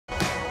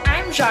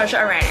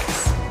Jaja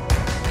Arenas.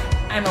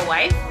 I'm a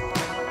wife,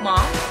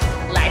 mom,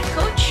 life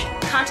coach,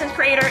 content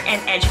creator,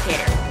 and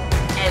educator.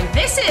 And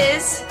this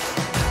is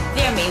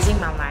The Amazing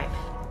Mom Life.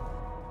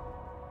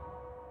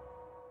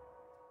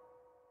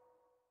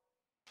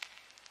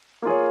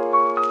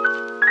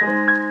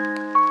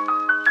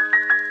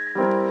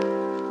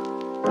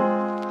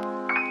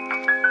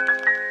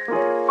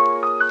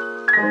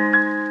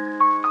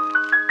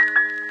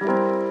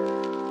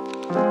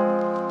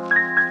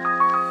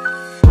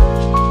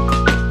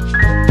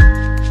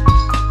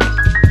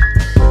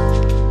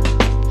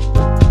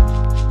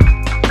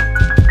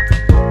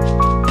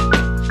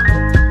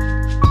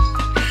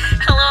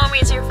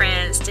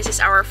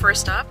 Our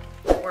first stop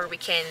where we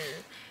can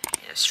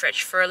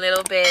stretch for a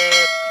little bit,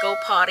 go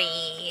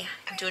potty,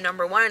 do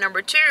number 1 and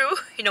number 2,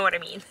 you know what I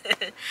mean.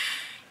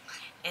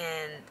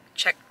 And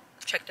check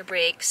the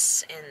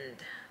brakes, and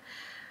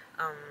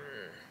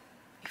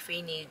if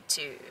we need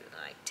to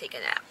like take a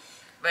nap,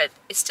 but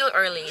it's still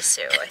early,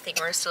 so I think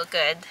we're still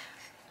good.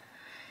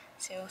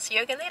 So see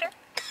you again later.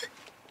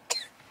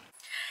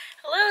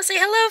 Hello, say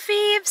hello,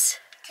 Phoebes.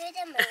 To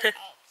the moon.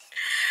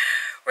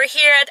 We're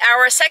here at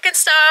our second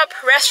stop,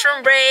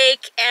 restroom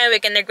break, and we're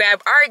gonna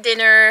grab our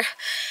dinner.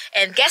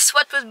 And guess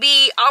what would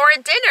be our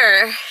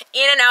dinner?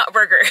 In-N-Out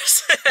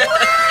burgers.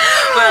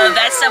 Well,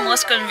 that's the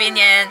most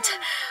convenient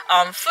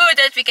food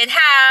that we can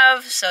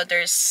have. So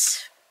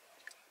there's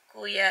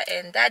Kuya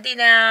and Daddy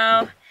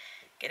now.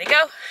 Gonna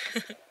go.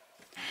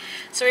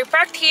 So we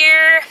parked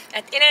here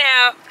at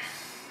In-N-Out.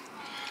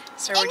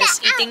 So we're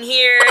just eating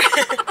here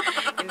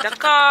in the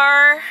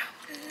car.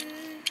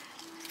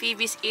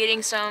 Phoebe's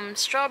eating some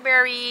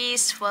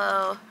strawberries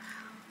while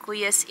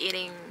Kuya's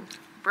eating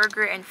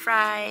burger and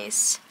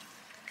fries.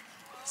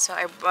 So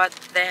I brought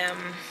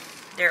them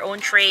their own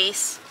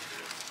trays.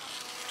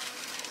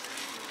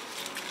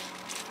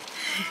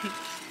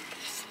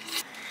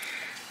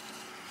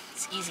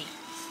 It's easy.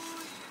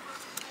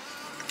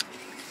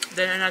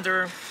 Then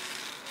another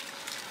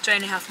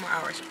 2.5 more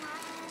hours.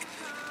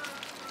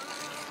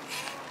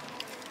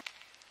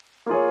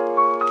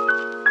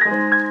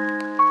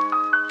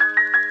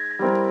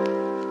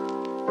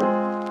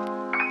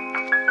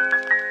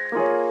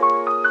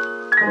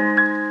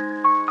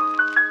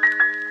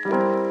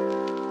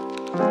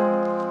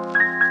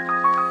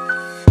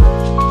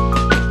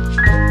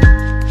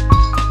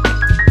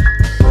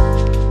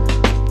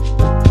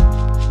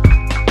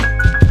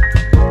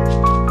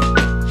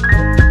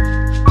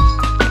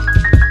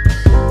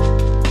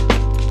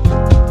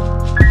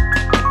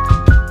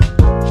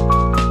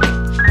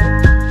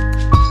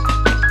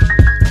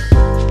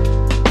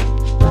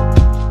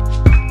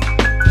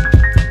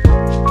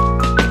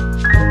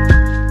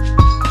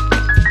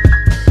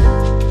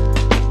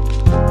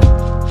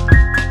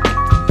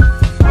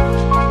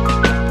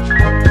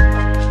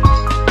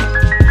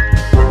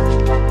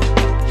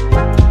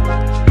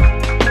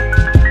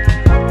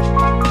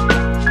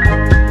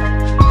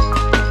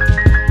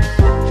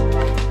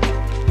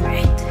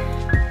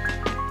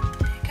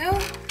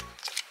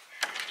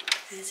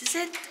 This is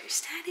it.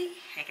 There's Daddy.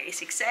 Hey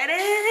guys,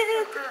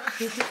 excited?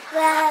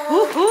 Wow.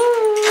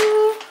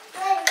 Woohoo!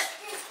 What is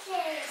this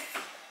case?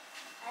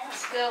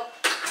 Let's go.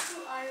 So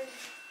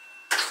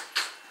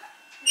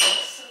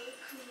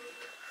cool.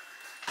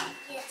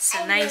 Yes, It's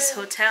a nice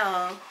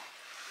hotel.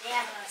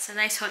 Yeah, It's a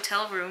nice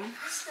hotel room.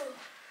 so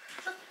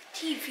look,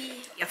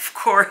 TV. Of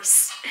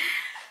course.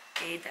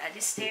 Okay,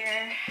 Daddy's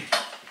there.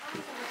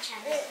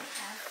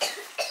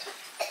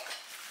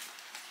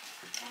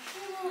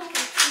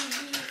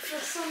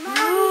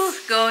 Ooh,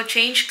 go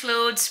change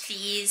clothes,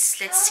 please.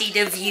 Let's see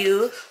the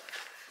view.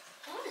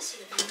 I want to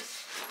see the view.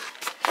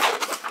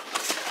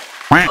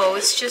 Oh,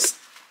 it's just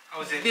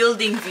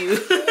building view.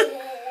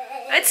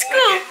 Let's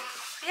go.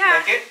 Yeah.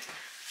 Like it?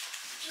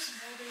 Just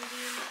building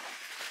view.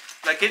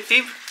 Like it,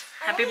 Phoebe?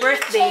 Happy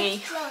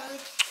birthday.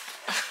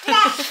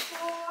 Wow.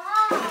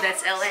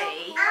 That's LA.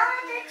 I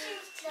want to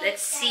change clothes.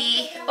 Let's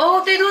see.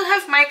 Oh, they don't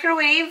have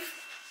microwave.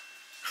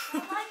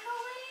 Microwave?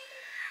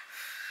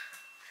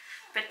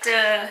 But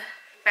the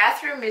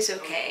bathroom is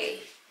okay.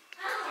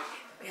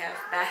 We have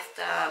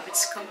bathtub.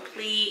 It's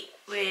complete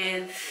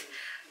with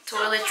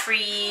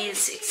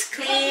toiletries. It's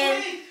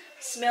clean.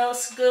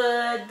 Smells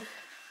good.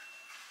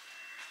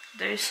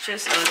 There's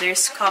just, oh,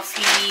 there's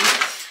coffee.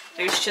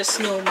 There's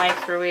just no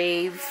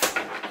microwave.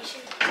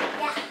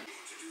 Yeah.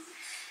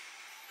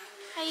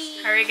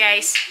 Hi. Alright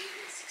guys.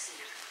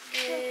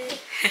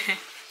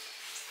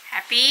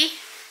 Happy?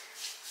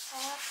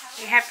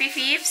 You happy,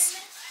 Phoebes?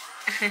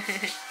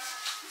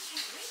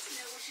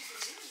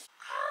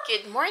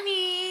 Good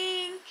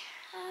morning!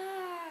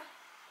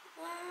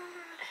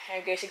 Are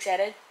you guys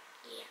excited?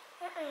 Yeah.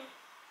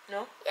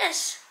 No?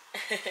 Yes.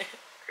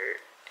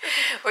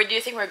 Where do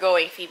you think we're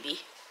going,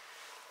 Phoebe?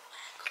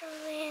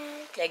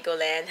 Legoland.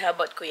 Legoland. How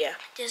about Kuya?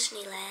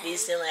 Disneyland.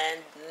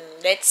 Disneyland.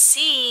 Let's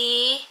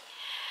see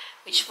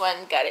which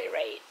one got it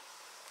right.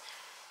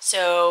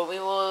 So we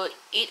will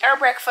eat our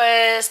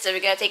breakfast, then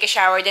we're gonna take a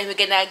shower, then we're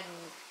gonna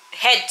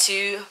head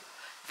to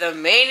the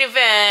main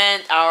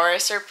event, our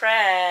surprise.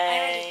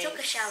 I already took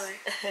a shower.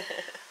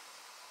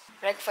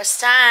 Breakfast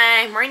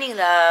time. Morning,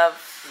 love.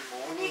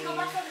 Morning.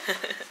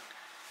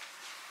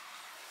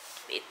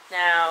 Eat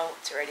now.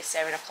 It's already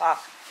 7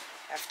 o'clock.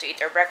 Have to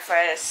eat our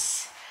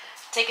breakfast.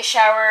 Take a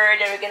shower.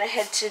 Then we're gonna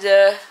head to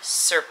the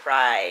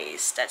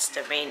surprise. That's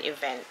the main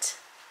event.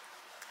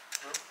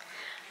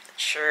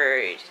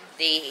 Sure,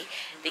 they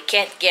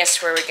can't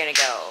guess where we're gonna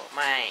go.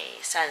 My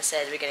son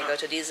said we're gonna go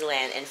to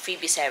Disneyland, and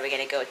Phoebe said we're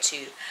gonna go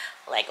to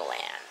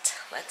Legoland.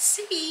 Let's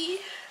see.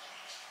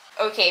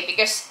 Okay,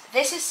 because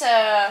this is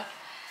a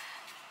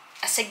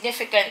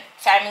significant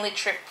family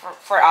trip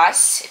for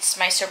us. It's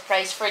my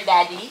surprise for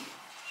Daddy.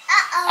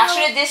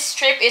 Actually, this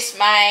trip is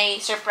my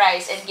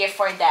surprise and gift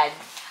for Dad.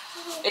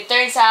 It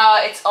turns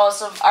out it's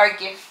also our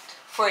gift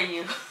for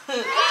you. So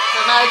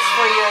now it's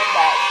for you and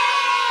Dad.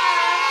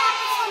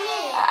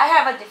 I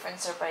have a different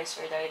surprise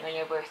for Dad on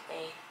your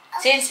birthday.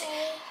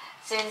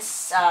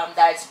 Since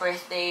Dad's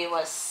birthday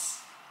was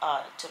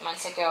 2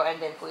 months ago,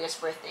 and then Kuya's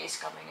birthday is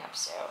coming up,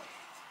 so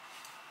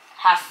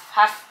half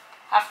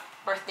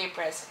birthday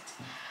present.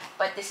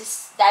 But this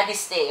is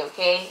Daddy's day,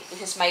 okay?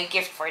 This is my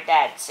gift for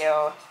Dad.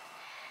 So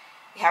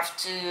we have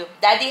to.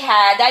 Daddy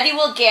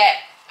will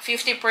get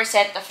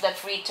 50% of the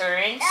free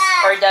turns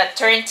or the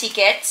turn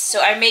tickets.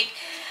 So I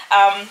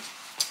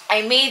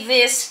made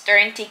this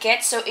turn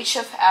ticket, so each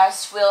of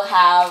us will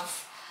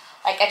have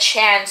like a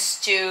chance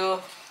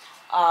to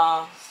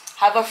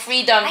have a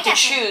freedom to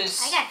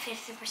choose. I got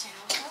 50%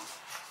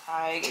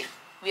 also.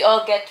 We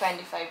all get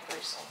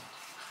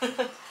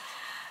 25%.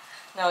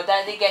 No,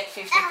 Daddy get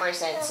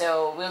 50%,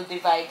 so we'll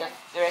divide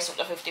the rest of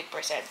the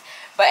 50%.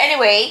 But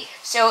anyway,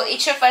 so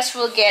each of us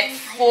will get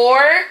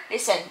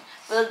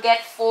we'll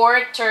get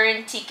 4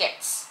 turn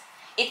tickets.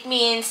 It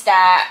means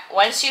that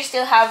once you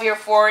still have your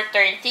 4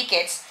 turn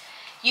tickets,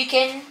 you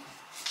can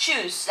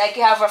choose, like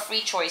you have a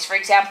free choice. For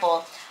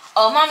example,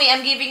 oh mommy,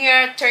 I'm giving you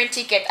a turn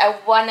ticket. I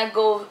wanna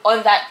go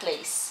on that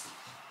place.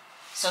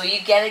 So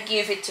you gotta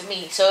give it to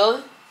me.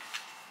 So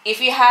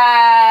if you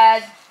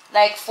had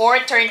like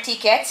 4 turn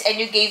tickets and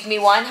you gave me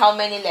 1, how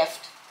many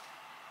left?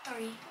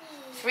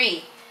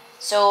 3.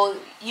 So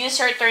use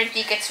your turn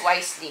tickets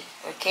wisely,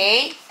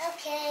 okay?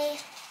 Okay.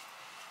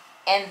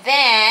 And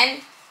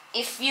then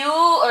if you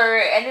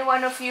or any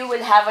one of you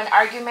will have an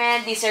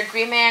argument,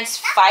 disagreements,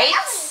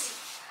 fights,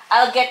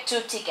 I'll get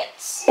 2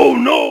 tickets. Oh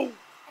no!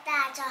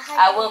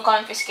 I will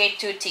confiscate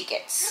 2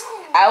 tickets.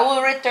 I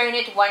will return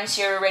it once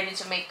you're ready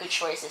to make good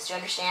choices. You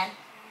understand?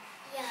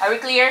 Yeah. Are we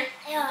clear?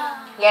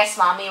 Yeah. Yes,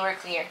 mommy, we're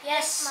clear.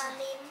 Yes.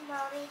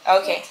 Mommy.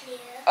 Okay.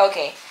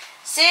 Okay.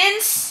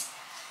 Since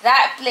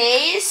that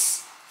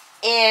place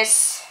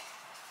is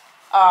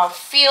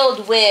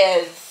filled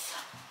with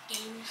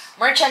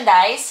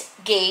merchandise,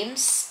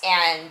 games,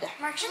 and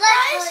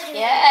Merchandise?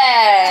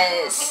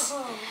 yes,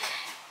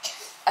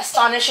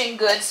 astonishing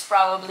goods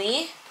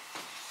probably.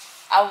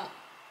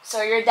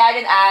 So your dad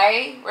and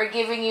I, we're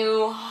giving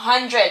you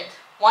 $100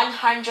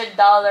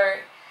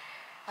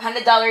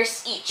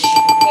 each.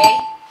 Okay,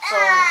 so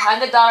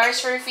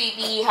 $100 for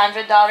Phoebe,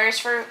 $100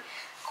 for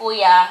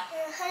Kuya,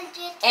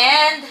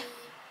 and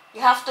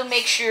you have to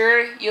make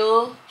sure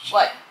you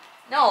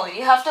No,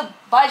 you have to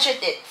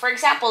budget it. For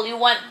example, you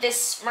want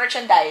this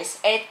merchandise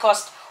and it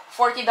costs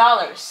 $40.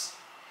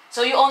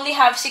 So you only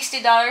have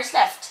 $60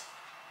 left.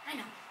 I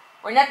know.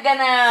 We're not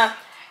gonna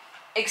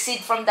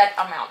exceed from that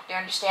amount. Do you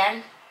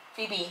understand,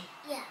 Phoebe?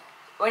 Yeah.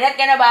 We're not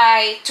gonna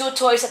buy 2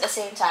 toys at the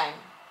same time.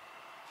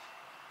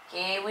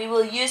 Okay, we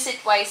will use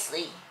it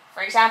wisely.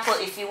 For example,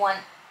 if you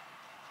want,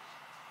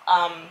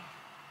 what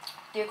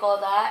do you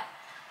call that?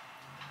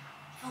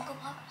 Funko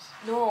Pops?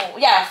 No,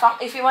 yeah,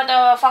 if you want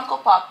a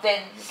Funko Pop,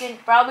 then you can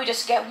probably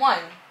just get 1.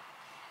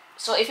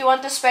 So if you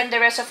want to spend the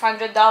rest of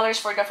 $100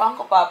 for the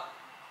Funko Pop,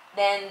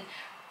 then,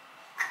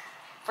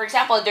 for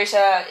example, there's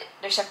a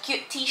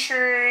cute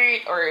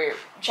T-shirt or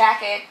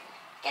jacket.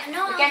 You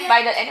can't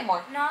buy that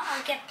anymore. No,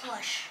 I'll get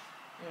plush.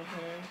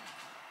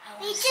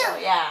 Me too. So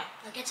yeah.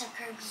 I'll get some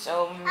Kirby.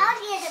 So I'll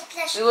get a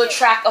plush we will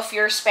track of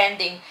your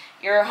spending.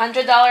 Your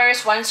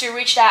 $100. Once you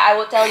reach that, I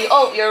will tell you,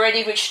 oh, you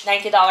already reached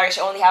 $90.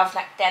 You only have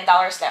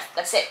 $10 left.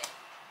 That's it.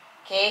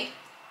 Okay?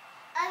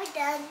 I'm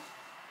done.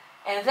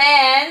 And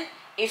then,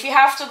 if you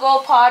have to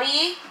go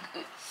potty,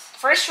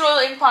 first rule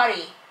in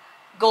potty,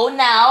 go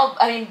now.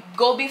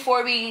 Go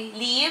before we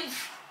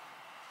leave,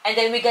 and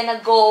then we're gonna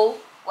go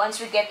once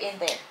we get in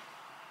there.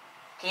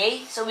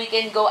 Okay? So we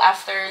can go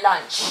after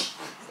lunch.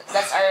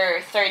 That's our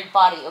 3rd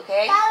potty.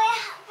 Okay? But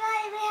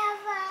we have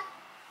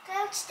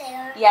clothes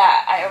there.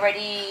 Yeah, I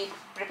already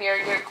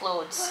prepared your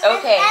clothes.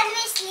 Okay. Are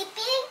we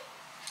sleeping?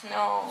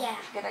 No. Yeah.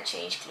 We're gonna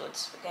change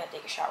clothes. We're gonna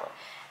take a shower.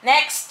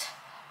 Next,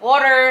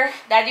 water.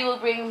 Daddy will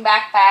bring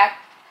backpack.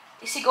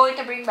 Is he going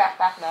to bring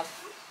backpack, love?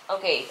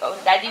 Okay. Oh,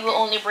 Daddy will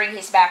only bring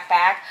his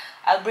backpack.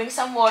 I'll bring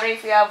some water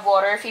if you have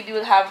water. Phoebe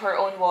will have her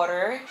own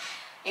water.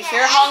 If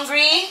you're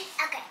hungry,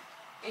 Okay.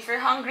 if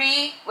you're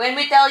hungry, when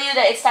we tell you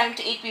that it's time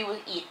to eat, we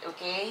will eat.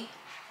 Okay?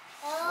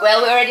 Oh.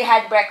 Well, we already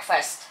had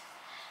breakfast.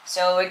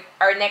 So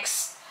our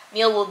next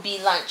meal will be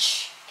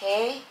lunch.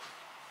 Okay?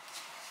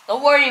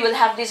 Don't worry, we'll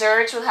have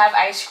desserts, we'll have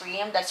ice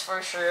cream, that's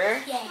for sure.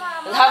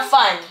 Yeah. We'll have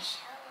fun.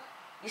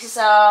 This is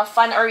a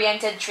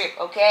fun-oriented trip,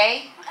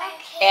 okay?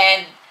 Okay.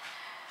 And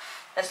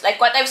that's like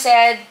what I've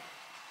said.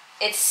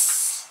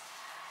 It's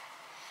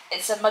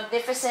a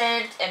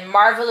magnificent and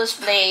marvelous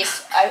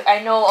place.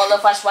 I know all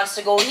of us wants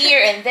to go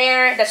here and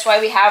there. That's why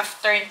we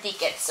have turn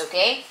tickets,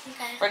 okay?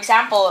 Okay. For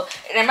example,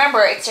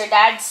 remember, it's your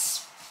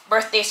dad's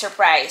birthday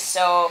surprise.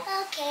 So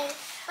Okay.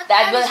 What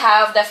Dad time will is-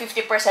 have the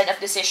 50% of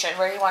decision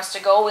where he wants to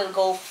go. We'll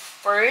go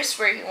first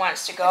where he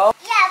wants to go.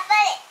 Yeah,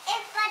 but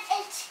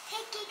it's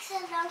taking so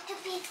long to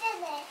be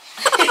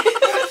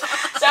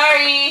finished.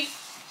 Sorry.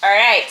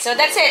 Alright, so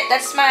that's it.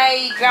 That's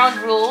my ground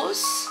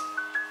rules.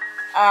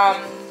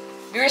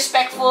 Be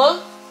respectful.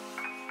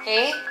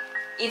 Okay?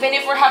 Even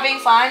if we're having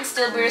fun,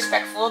 still be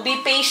respectful. Be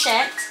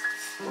patient.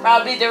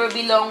 Probably there will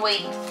be long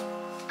wait.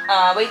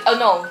 Oh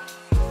no.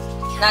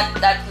 Not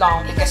that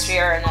long because we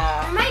are in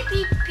There a... might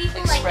be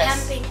people like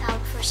Express. camping out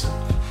for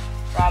something.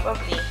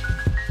 Probably.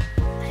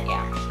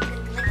 Yeah.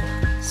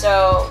 Yeah.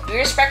 So, be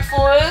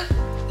respectful.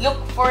 Look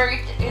for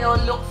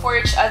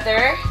each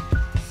other.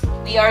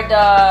 We are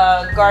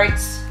the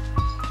guards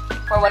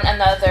for one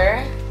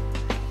another.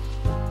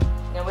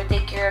 We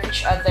take care of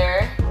each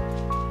other.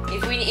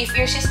 If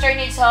your sister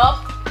needs help,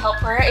 help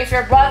her. If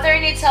your brother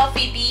needs help,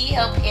 Phoebe,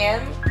 help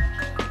him.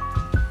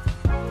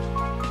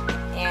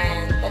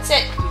 And that's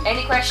it.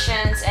 Any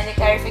questions? Any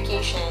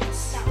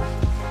clarifications?